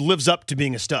actually lives up to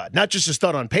being a stud, not just a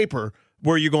stud on paper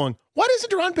where you're going, why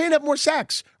doesn't Deron Payne have more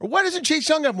sacks? Or why doesn't Chase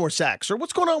Young have more sacks? Or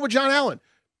what's going on with John Allen?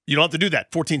 You don't have to do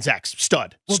that. 14 sacks.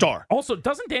 Stud. Star. Also,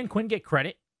 doesn't Dan Quinn get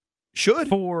credit? Should.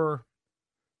 For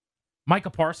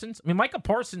Micah Parsons? I mean, Micah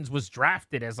Parsons was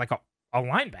drafted as a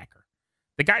linebacker.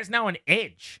 The guy's now an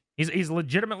edge. He's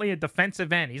legitimately a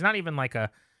defensive end. He's not even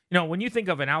when you think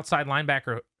of an outside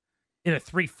linebacker in a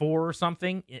 3-4 or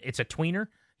something, it's a tweener.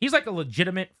 He's like a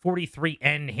legitimate 43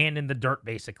 end, hand in the dirt,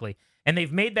 basically. And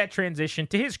they've made that transition.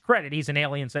 To his credit, he's an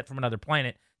alien sent from another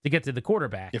planet to get to the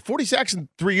quarterback. Yeah, 40 sacks in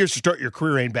 3 years to start your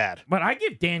career ain't bad. But I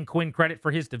give Dan Quinn credit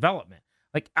for his development.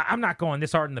 I'm not going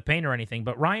this hard in the paint or anything,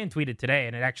 but Ryan tweeted today,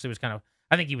 and it actually was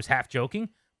I think he was half joking,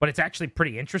 but it's actually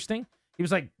pretty interesting. He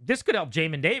was like, this could help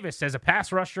Jamin Davis as a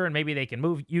pass rusher, and maybe they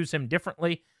can use him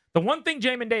differently. The one thing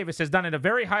Jamin Davis has done at a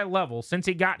very high level since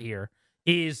he got here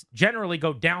is generally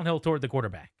go downhill toward the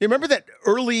quarterback. You remember that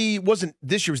early, wasn't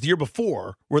this year, it was the year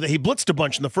before, where he blitzed a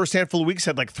bunch in the first handful of weeks,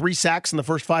 had 3 sacks in the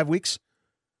first 5 weeks?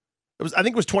 I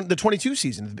think it was the 22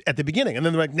 season at the beginning. And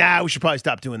then they're like, we should probably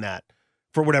stop doing that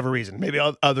for whatever reason. Maybe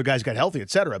other guys got healthy, et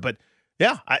cetera. But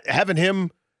yeah, having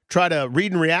him try to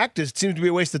read and react seems to be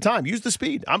a waste of time. Use the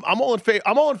speed. I'm all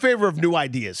in favor of new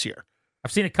ideas here.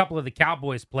 I've seen a couple of the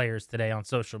Cowboys players today on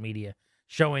social media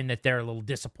showing that they're a little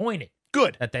disappointed.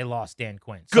 Good. That they lost Dan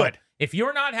Quinn. Good. So if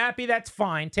you're not happy, that's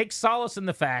fine. Take solace in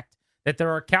the fact that there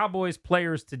are Cowboys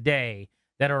players today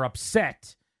that are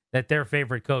upset that their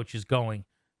favorite coach is going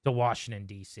to Washington,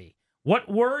 D.C. What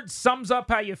word sums up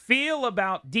how you feel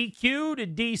about DQ to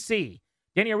D.C.?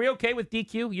 Danny, are we okay with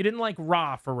DQ? You didn't like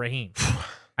Ra for Raheem.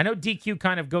 I know DQ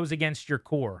kind of goes against your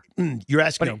core. You're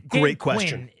asking a great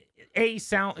question.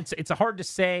 It's hard to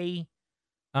say.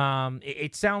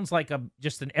 It sounds like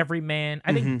just an everyman.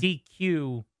 I think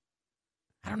DQ,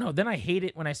 I don't know. Then I hate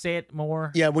it when I say it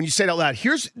more. Yeah, when you say it out loud.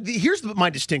 Here's my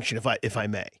distinction, if I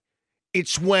may.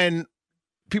 It's when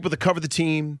people that cover the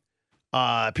team,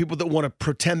 people that want to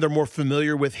pretend they're more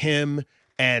familiar with him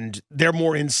and they're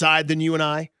more inside than you and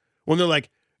I. When they're like,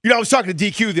 I was talking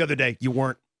to DQ the other day. You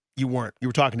weren't. You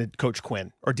were talking to Coach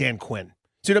Quinn or Dan Quinn.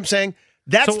 See what I'm saying?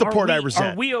 That's the part I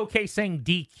resent. Are we okay saying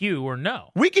DQ or no?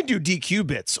 We can do DQ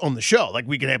bits on the show.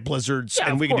 We can have blizzards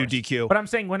and we can do DQ. But I'm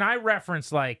saying when I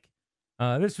reference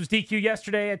This was DQ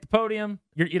yesterday at the podium.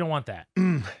 You don't want that.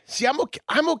 See,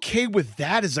 I'm okay with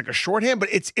that as like a shorthand, but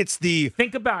it's the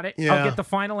think about it. Yeah. I'll get the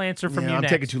final answer from you. I'm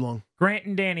next. taking too long. Grant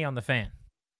and Danny on the Fan.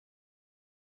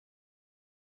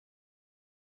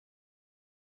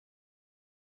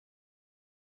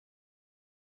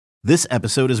 This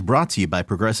episode is brought to you by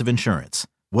Progressive Insurance.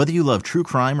 Whether you love true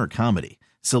crime or comedy,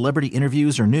 celebrity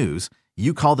interviews or news,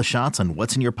 you call the shots on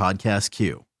what's in your podcast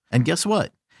queue. And guess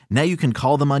what? Now you can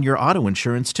call them on your auto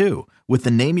insurance too with the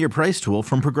Name Your Price tool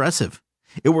from Progressive.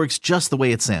 It works just the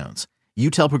way it sounds. You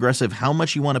tell Progressive how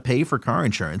much you want to pay for car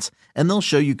insurance, and they'll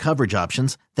show you coverage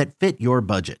options that fit your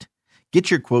budget. Get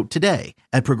your quote today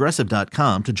at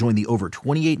Progressive.com to join the over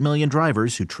 28 million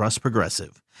drivers who trust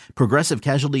Progressive. Progressive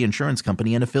Casualty Insurance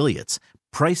Company and Affiliates.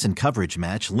 Price and coverage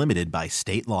match limited by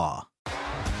state law.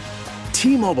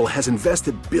 T-Mobile has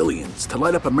invested billions to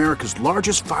light up America's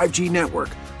largest 5G network,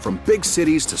 from big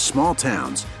cities to small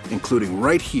towns, including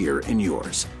right here in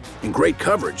yours. And great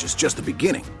coverage is just the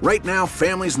beginning. Right now,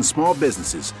 families and small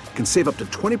businesses can save up to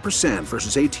 20%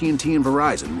 versus AT&T and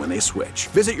Verizon when they switch.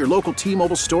 Visit your local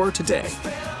T-Mobile store today.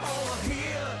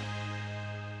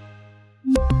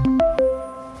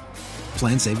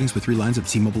 Plan savings with 3 lines of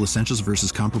T-Mobile Essentials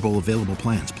versus comparable available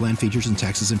plans. Plan features and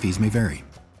taxes and fees may vary.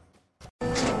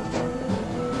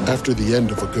 After the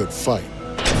end of a good fight,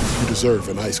 you deserve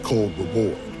an ice-cold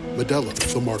reward. Modelo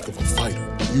is the mark of a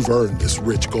fighter. You've earned this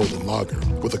rich golden lager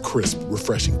with a crisp,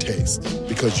 refreshing taste.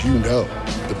 Because you know,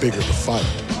 the bigger the fight,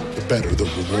 the better the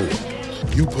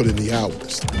reward. You put in the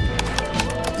hours,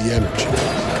 the energy,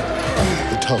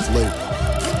 the tough labor.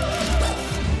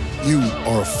 You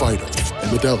are a fighter,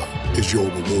 and Modelo is your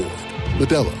reward.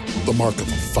 Modelo, the mark of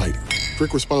a fighter.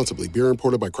 Drink responsibly. Beer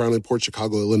imported by Crown Imports,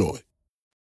 Chicago, Illinois.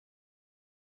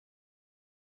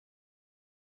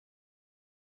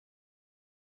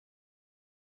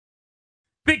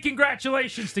 Big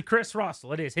congratulations to Chris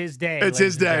Russell. It is his day. It's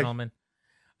his day. Gentlemen.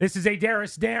 This is a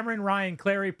Darius Dameron, Ryan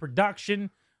Clary production.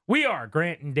 We are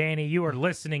Grant and Danny. You are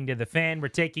listening to The Fan. We're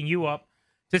taking you up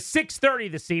to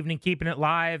 6:30 this evening, keeping it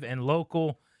live and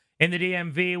local in the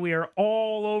DMV. We are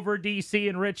all over D.C.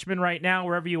 and Richmond right now,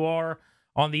 wherever you are,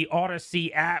 on the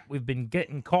Odyssey app. We've been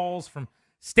getting calls from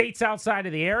states outside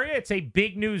of the area. It's a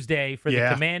big news day for the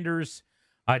Commanders.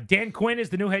 Dan Quinn is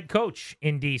the new head coach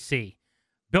in D.C.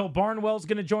 Bill Barnwell's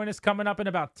going to join us coming up in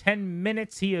about 10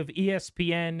 minutes. He of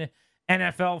ESPN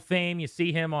NFL fame. You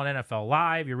see him on NFL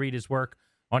Live. You read his work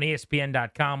on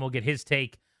ESPN.com. We'll get his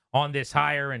take on this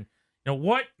hire and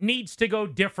what needs to go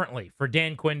differently for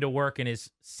Dan Quinn to work in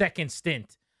his second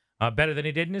stint better than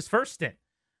he did in his first stint.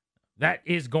 That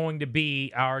is going to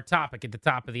be our topic at the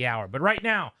top of the hour. But right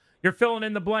now, you're filling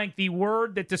in the blank, the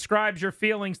word that describes your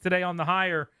feelings today on the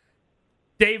hire.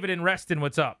 David and Reston,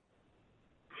 what's up?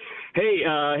 Hey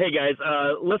guys.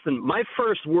 Listen, my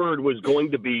first word was going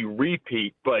to be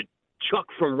repeat, but Chuck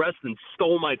from Reston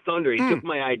stole my thunder. He took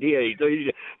my idea.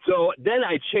 So then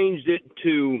I changed it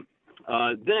to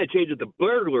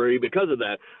burglary because of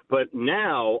that. But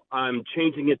now I'm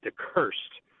changing it to cursed.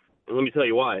 And let me tell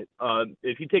you why.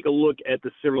 If you take a look at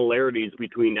the similarities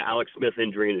between the Alex Smith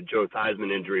injury and the Joe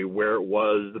Theismann injury, where it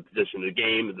was, the position of the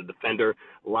game, the defender,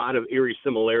 a lot of eerie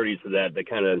similarities to that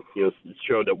kind of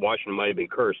showed that Washington might have been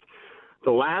cursed.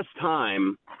 The last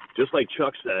time, just like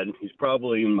Chuck said, he's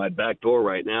probably in my back door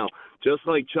right now, just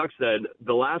like Chuck said,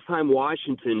 the last time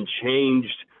Washington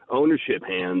changed ownership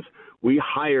hands, we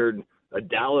hired a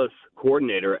Dallas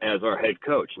coordinator as our head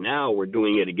coach. Now we're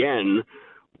doing it again.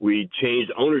 We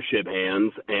changed ownership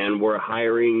hands, and we're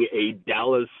hiring a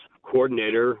Dallas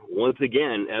coordinator once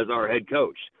again as our head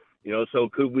coach. So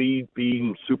could we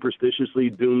be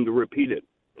superstitiously doomed to repeat it?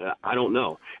 I don't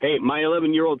know. Hey, my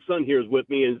 11-year-old son here is with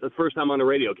me, and it's the first time on the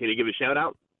radio. Can you give a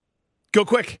shout-out? Go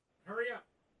quick. Hurry up.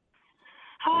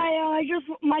 Hi,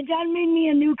 my dad made me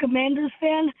a new Commanders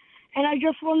fan, and I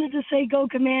just wanted to say go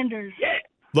Commanders. Yeah.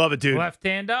 Love it, dude. Left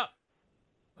hand up.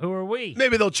 Who are we?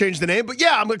 Maybe they'll change the name, but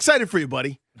yeah, I'm excited for you,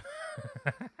 buddy.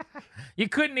 You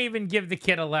couldn't even give the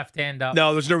kid a left hand up.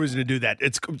 No, there's no reason to do that.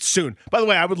 It's soon. By the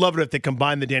way, I would love it if they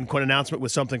combine the Dan Quinn announcement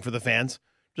with something for the fans.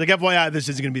 Like, FYI, this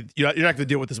isn't going to be, you're not going to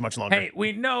deal with this much longer. Hey,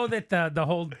 we know that the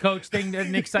whole coach thing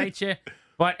doesn't excite you,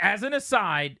 but as an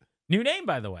aside, new name,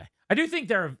 by the way. I do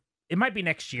think it might be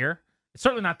next year. It's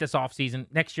certainly not this offseason,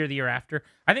 next year, the year after.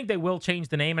 I think they will change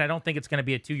the name, and I don't think it's going to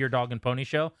be a 2-year dog and pony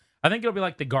show. I think it'll be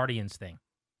like the Guardians thing,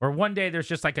 where one day there's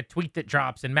just like a tweet that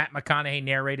drops, and Matt McConaughey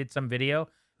narrated some video,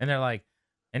 and they're like,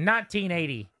 in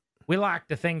 1980, we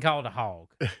liked a thing called a hog,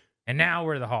 and now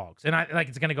we're the Hogs. And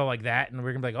it's going to go like that, and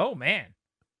we're going to be like, oh, man.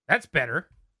 That's better.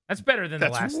 That's better than the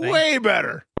last thing. That's way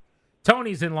better.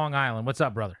 Tony's in Long Island. What's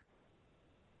up, brother?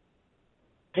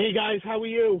 Hey guys, how are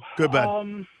you? Good,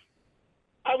 bud.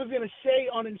 I was going to say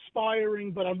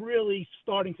uninspiring, but I'm really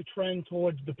starting to trend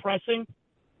towards depressing.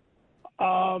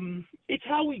 It's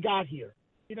how we got here.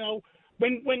 You know,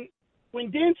 when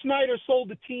Dan Snyder sold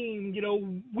the team, you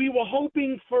know, we were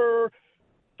hoping for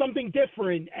something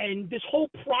different, and this whole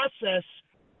process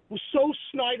was so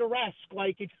Snyder-esque.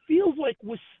 Like, it feels like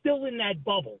we're still in that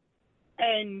bubble.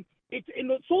 And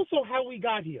it's also how we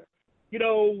got here. You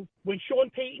know, when Sean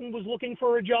Payton was looking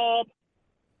for a job,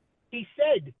 he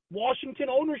said Washington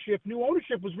new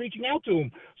ownership was reaching out to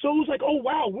him. So it was like, oh,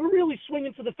 wow, we're really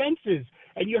swinging for the fences.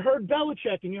 And you heard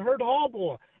Belichick, and you heard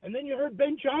Harbaugh, and then you heard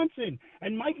Ben Johnson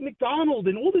and Mike McDonald,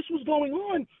 and all this was going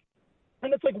on.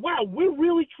 And it's like, wow, we're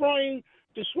really trying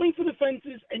to swing for the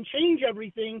fences and change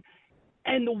everything.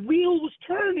 And the wheel was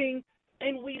turning,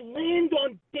 and we land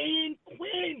on Dan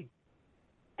Quinn.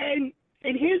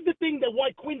 And here's the thing that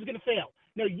why Quinn's going to fail.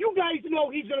 Now, you guys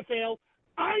know he's going to fail.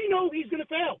 I know he's going to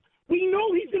fail. We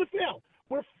know he's going to fail.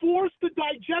 We're forced to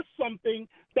digest something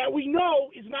that we know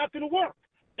is not going to work.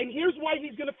 And here's why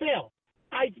he's going to fail.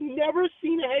 I've never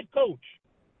seen a head coach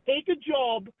take a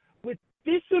job with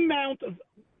this amount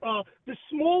of the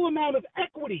small amount of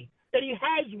equity that he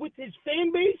has with his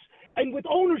fan base and with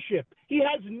ownership. He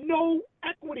has no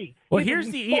equity. Well, here's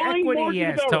the equity he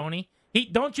has, Tony.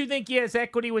 Don't you think he has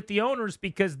equity with the owners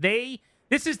because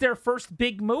this is their first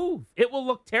big move? It will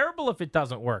look terrible if it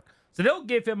doesn't work. So they'll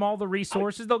give him all the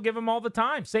resources. They'll give him all the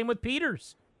time. Same with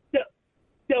Peters.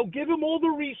 They'll give him all the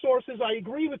resources. I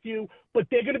agree with you, but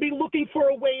they're going to be looking for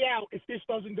a way out if this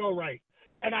doesn't go right.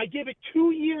 And I give it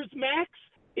 2 years max.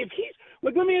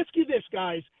 Let me ask you this,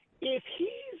 guys. If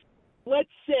he's, let's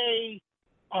say,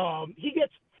 he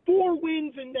gets 4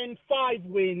 wins and then 5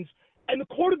 wins, and the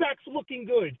quarterback's looking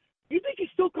good, you think he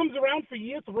still comes around for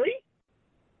year 3?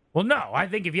 Well, no. I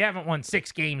think if you haven't won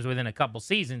 6 games within a couple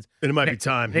seasons, then it might be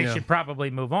time. They should probably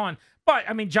move on. But,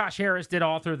 I mean, Josh Harris did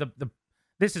all through the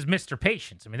this is Mr.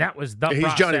 Patience. I mean, that was the process.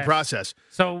 He's Johnny Process.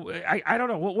 So, I don't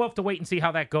know. We'll have to wait and see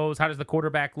how that goes. How does the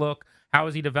quarterback look? How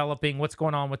is he developing? What's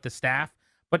going on with the staff?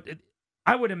 But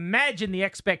I would imagine the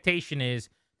expectation is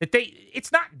that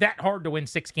it's not that hard to win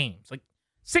 6 games. Like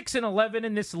 6-11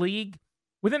 in this league,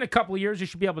 within a couple of years, you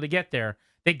should be able to get there.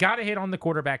 They got to hit on the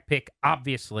quarterback pick,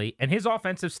 obviously, and his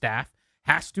offensive staff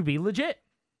has to be legit.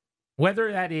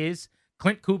 Whether that is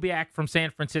Clint Kubiak from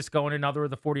San Francisco and another of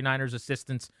the 49ers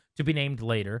assistants to be named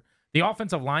later. The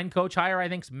offensive line coach hire, I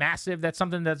think, is massive. That's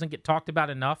something that doesn't get talked about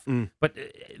enough. But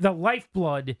the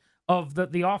lifeblood of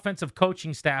the offensive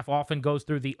coaching staff often goes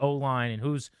through the O-line and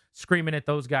who's screaming at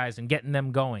those guys and getting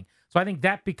them going. So I think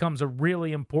that becomes a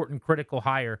really important, critical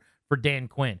hire for Dan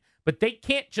Quinn. But they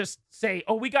can't just say,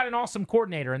 oh, we got an awesome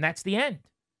coordinator, and that's the end.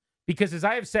 Because as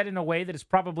I have said in a way that is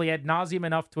probably ad nauseum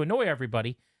enough to annoy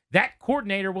everybody, that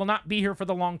coordinator will not be here for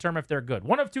the long term if they're good.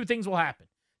 One of 2 things will happen.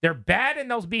 They're bad and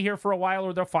they'll be here for a while,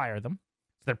 or they'll fire them.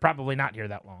 So they're probably not here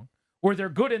that long. Or they're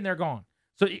good and they're gone.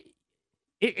 So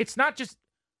it's not just,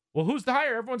 well, who's the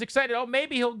hire? Everyone's excited. Oh,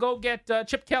 maybe he'll go get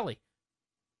Chip Kelly.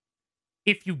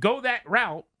 If you go that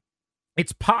route,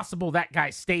 it's possible that guy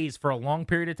stays for a long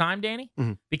period of time, Danny,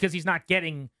 because he's not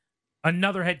getting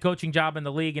another head coaching job in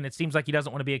the league, and it seems like he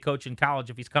doesn't want to be a coach in college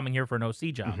if he's coming here for an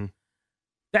OC job.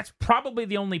 That's probably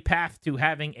the only path to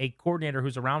having a coordinator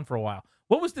who's around for a while.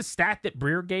 What was the stat that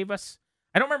Breer gave us?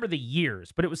 I don't remember the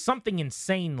years, but it was something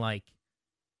insane like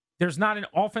there's not an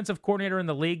offensive coordinator in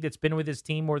the league that's been with his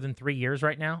team more than 3 years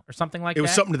right now or something like that. It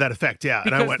was something to that effect, yeah.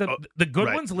 Because and I went, the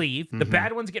good ones leave, the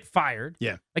bad ones get fired.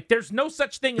 Yeah. Like there's no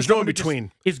such thing as no in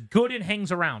between. Is good and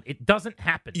hangs around. It doesn't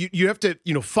happen. You have to,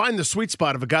 find the sweet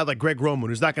spot of a guy like Greg Roman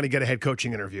who's not going to get a head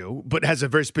coaching interview, but has a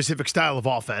very specific style of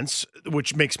offense,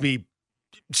 which makes me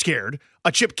scared.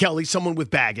 A Chip Kelly, someone with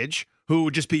baggage, who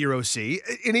would just be your OC.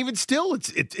 And even still,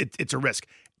 it's a risk.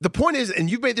 The point is,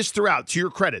 and you've made this throughout, to your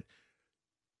credit,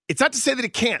 it's not to say that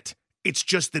it can't. It's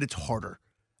just that it's harder.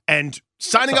 And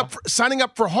signing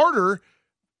up for harder.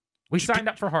 We signed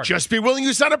up for harder. Just be willing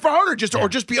to sign up for harder, or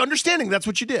just be understanding that's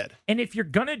what you did. And if you're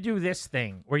gonna do this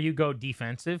thing where you go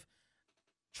defensive,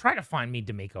 try to find me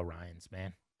D'Amico Ryans,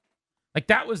 man. Like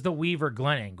that was the Weaver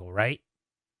Glenn angle, right?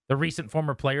 The recent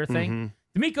former player thing.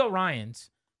 D'Amico Ryans,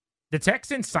 the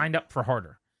Texans signed up for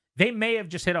harder. They may have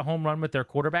just hit a home run with their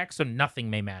quarterback, so nothing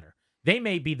may matter. They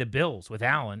may be the Bills with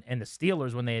Allen and the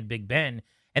Steelers when they had Big Ben,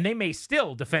 and they may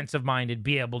still, defensive-minded,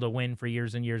 be able to win for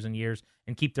years and years and years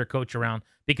and keep their coach around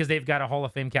because they've got a Hall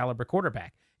of Fame caliber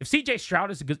quarterback. If C.J. Stroud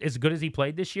is as good as he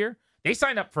played this year, they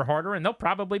signed up for harder, and they'll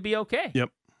probably be okay. Yep.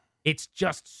 It's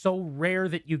just so rare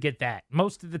that you get that.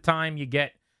 Most of the time you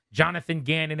get Jonathan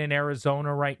Gannon in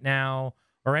Arizona right now,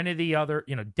 or any of the other,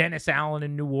 Dennis Allen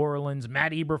in New Orleans,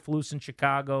 Matt Eberflus in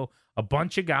Chicago, a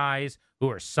bunch of guys who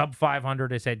are sub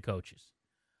 500 as head coaches.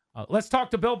 Let's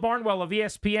talk to Bill Barnwell of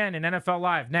ESPN and NFL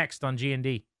Live next on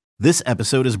G&D. This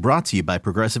episode is brought to you by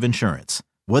Progressive Insurance.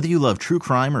 Whether you love true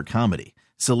crime or comedy,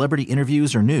 celebrity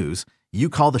interviews or news, you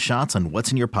call the shots on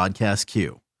what's in your podcast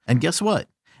queue. And guess what?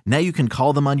 Now you can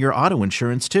call them on your auto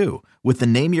insurance too with the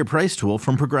Name Your Price tool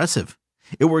from Progressive.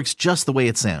 It works just the way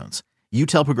it sounds. You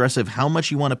tell Progressive how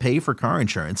much you want to pay for car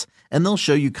insurance, and they'll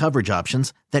show you coverage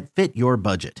options that fit your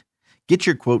budget. Get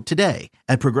your quote today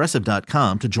at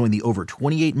Progressive.com to join the over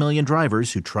 28 million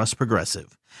drivers who trust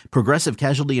Progressive. Progressive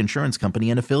Casualty Insurance Company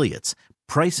and Affiliates.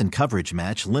 Price and coverage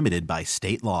match limited by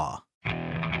state law.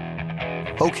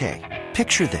 Okay,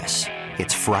 picture this.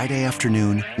 It's Friday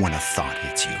afternoon when a thought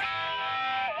hits you.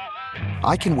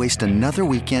 I can waste another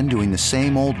weekend doing the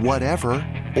same old whatever,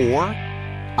 or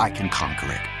I can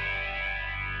conquer it.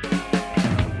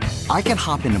 I can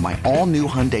hop into my all-new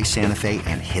Hyundai Santa Fe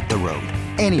and hit the road.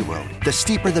 Any road. The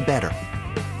steeper, the better.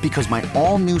 Because my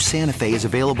all-new Santa Fe is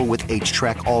available with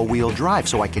H-Track all-wheel drive,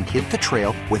 so I can hit the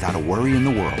trail without a worry in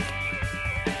the world.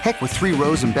 Heck, with 3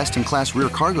 rows and best-in-class rear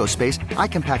cargo space, I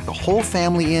can pack the whole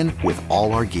family in with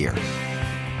all our gear.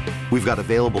 We've got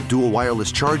available dual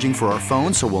wireless charging for our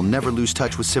phones, so we'll never lose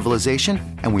touch with civilization,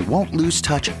 and we won't lose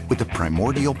touch with the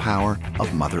primordial power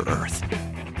of Mother Earth.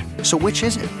 So which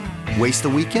is it? Waste the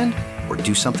weekend or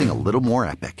do something a little more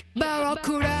epic?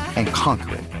 And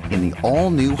conquer it in the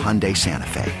all-new Hyundai Santa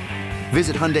Fe.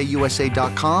 Visit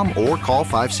HyundaiUSA.com or call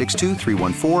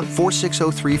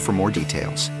 562-314-4603 for more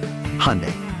details.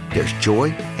 Hyundai, there's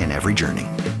joy in every journey.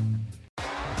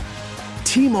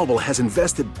 T-Mobile has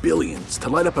invested billions to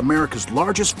light up America's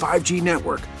largest 5G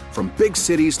network, from big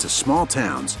cities to small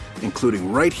towns,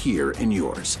 including right here in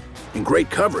yours. And great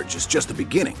coverage is just the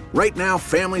beginning. Right now,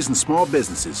 families and small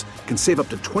businesses can save up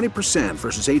to 20%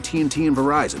 versus AT&T and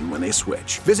Verizon when they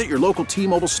switch. Visit your local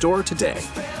T-Mobile store today.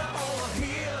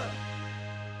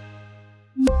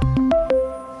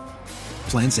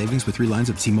 Plan savings with 3 lines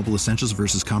of T-Mobile Essentials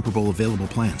versus comparable available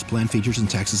plans. Plan features and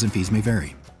taxes and fees may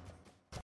vary.